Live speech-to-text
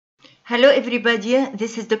Hello everybody,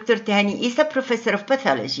 this is Dr. Tahani Isa, Professor of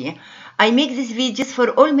Pathology. I make these videos for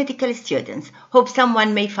all medical students. Hope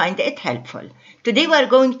someone may find it helpful. Today we are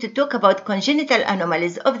going to talk about congenital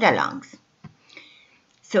anomalies of the lungs.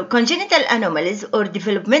 So congenital anomalies or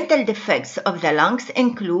developmental defects of the lungs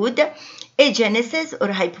include agenesis or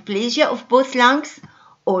hypoplasia of both lungs,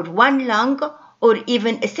 or one lung, or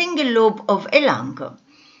even a single lobe of a lung.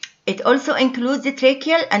 It also includes the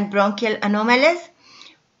tracheal and bronchial anomalies,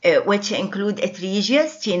 which include atresia,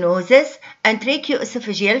 stenosis, and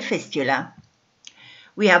tracheoesophageal fistula.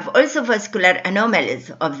 We have also vascular anomalies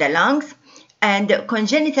of the lungs and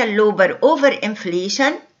congenital lobar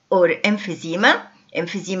overinflation or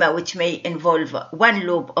emphysema which may involve one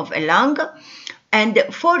lobe of a lung, and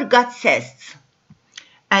Foregut cysts.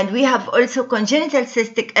 And we have also congenital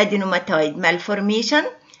cystic adenomatoid malformation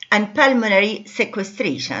and pulmonary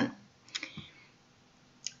sequestration.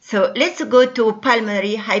 So let's go to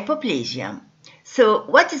pulmonary hypoplasia. So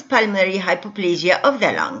what is pulmonary hypoplasia of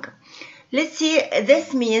the lung? Let's see,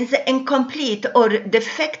 this means incomplete or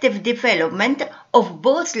defective development of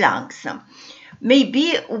both lungs.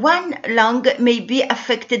 Maybe one lung may be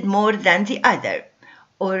affected more than the other,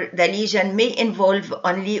 or the lesion may involve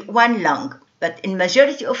only one lung, but in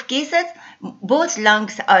majority of cases, both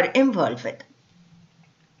lungs are involved.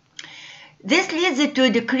 This leads to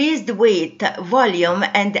decreased weight, volume,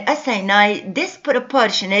 and acini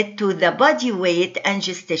disproportionate to the body weight and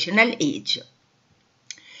gestational age.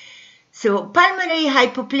 So, pulmonary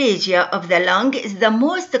hypoplasia of the lung is the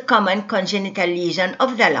most common congenital lesion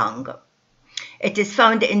of the lung. It is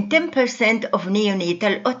found in 10% of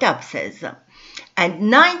neonatal autopsies and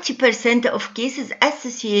 90% of cases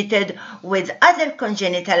associated with other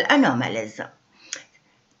congenital anomalies,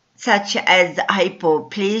 such as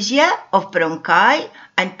hypoplasia of bronchi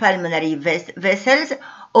and pulmonary vessels,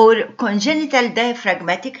 or congenital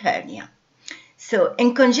diaphragmatic hernia. So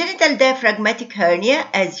in congenital diaphragmatic hernia,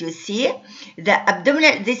 as you see, the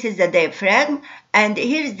abdominal, this is the diaphragm, and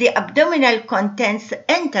here is the abdominal contents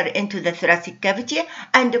enter into the thoracic cavity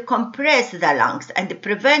and compress the lungs and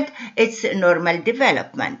prevent its normal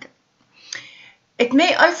development. It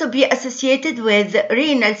may also be associated with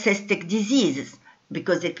renal cystic diseases,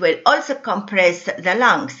 because it will also compress the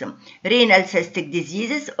lungs. Renal cystic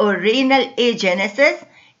diseases or renal agenesis.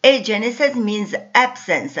 Agenesis means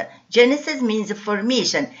absence. Genesis means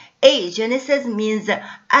formation. Agenesis means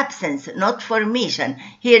absence, not formation.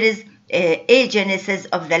 Here is agenesis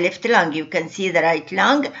of the left lung. You can see the right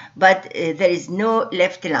lung, but there is no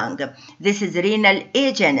left lung. This is renal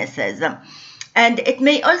agenesis. And it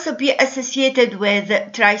may also be associated with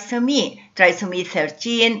trisomy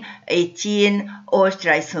 13, 18, or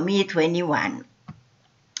trisomy 21.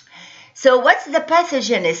 So what's the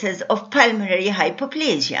pathogenesis of pulmonary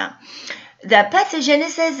hypoplasia? The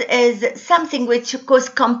pathogenesis is something which causes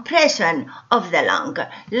compression of the lung,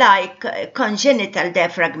 like congenital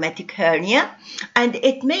diaphragmatic hernia, and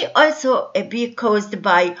it may also be caused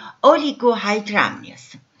by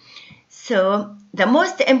oligohydramnios. So the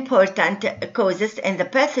most important causes in the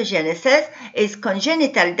pathogenesis is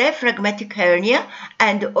congenital diaphragmatic hernia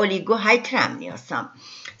and oligohydramnios.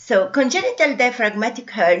 So congenital diaphragmatic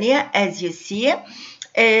hernia, as you see,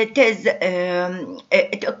 it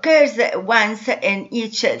occurs once in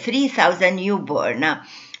each 3,000 newborn,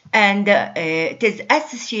 and it is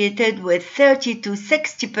associated with 30 to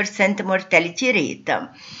 60% mortality rate.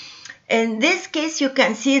 In this case, you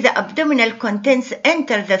can see the abdominal contents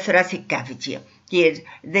enter the thoracic cavity. Here,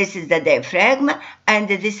 this is the diaphragm, and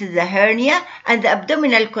this is the hernia, and the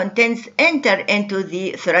abdominal contents enter into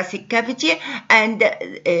the thoracic cavity and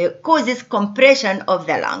causes compression of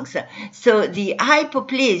the lungs. So the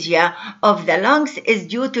hypoplasia of the lungs is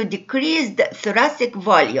due to decreased thoracic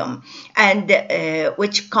volume, and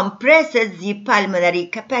which compresses the pulmonary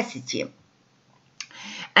capacity,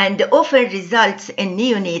 and often results in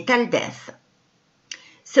neonatal death.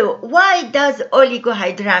 So why does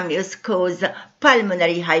oligohydramnios cause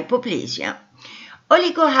pulmonary hypoplasia?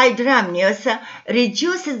 Oligohydramnios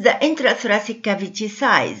reduces the intrathoracic cavity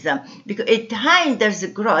size because it hinders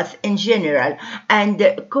growth in general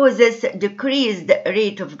and causes decreased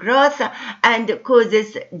rate of growth and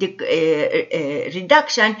causes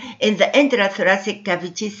reduction in the intrathoracic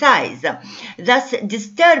cavity size, thus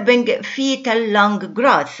disturbing fetal lung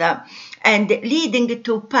growth and leading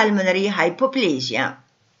to pulmonary hypoplasia.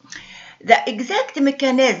 The exact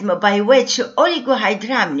mechanism by which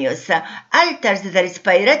oligohydramnios alters the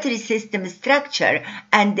respiratory system structure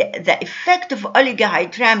and the effect of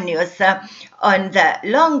oligohydramnios on the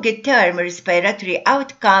long-term respiratory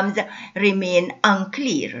outcomes remain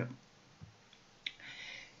unclear.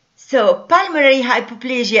 So, pulmonary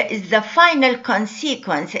hypoplasia is the final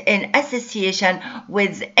consequence in association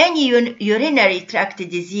with any urinary tract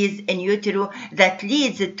disease in utero that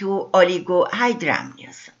leads to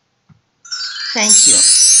oligohydramnios. Thank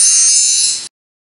you.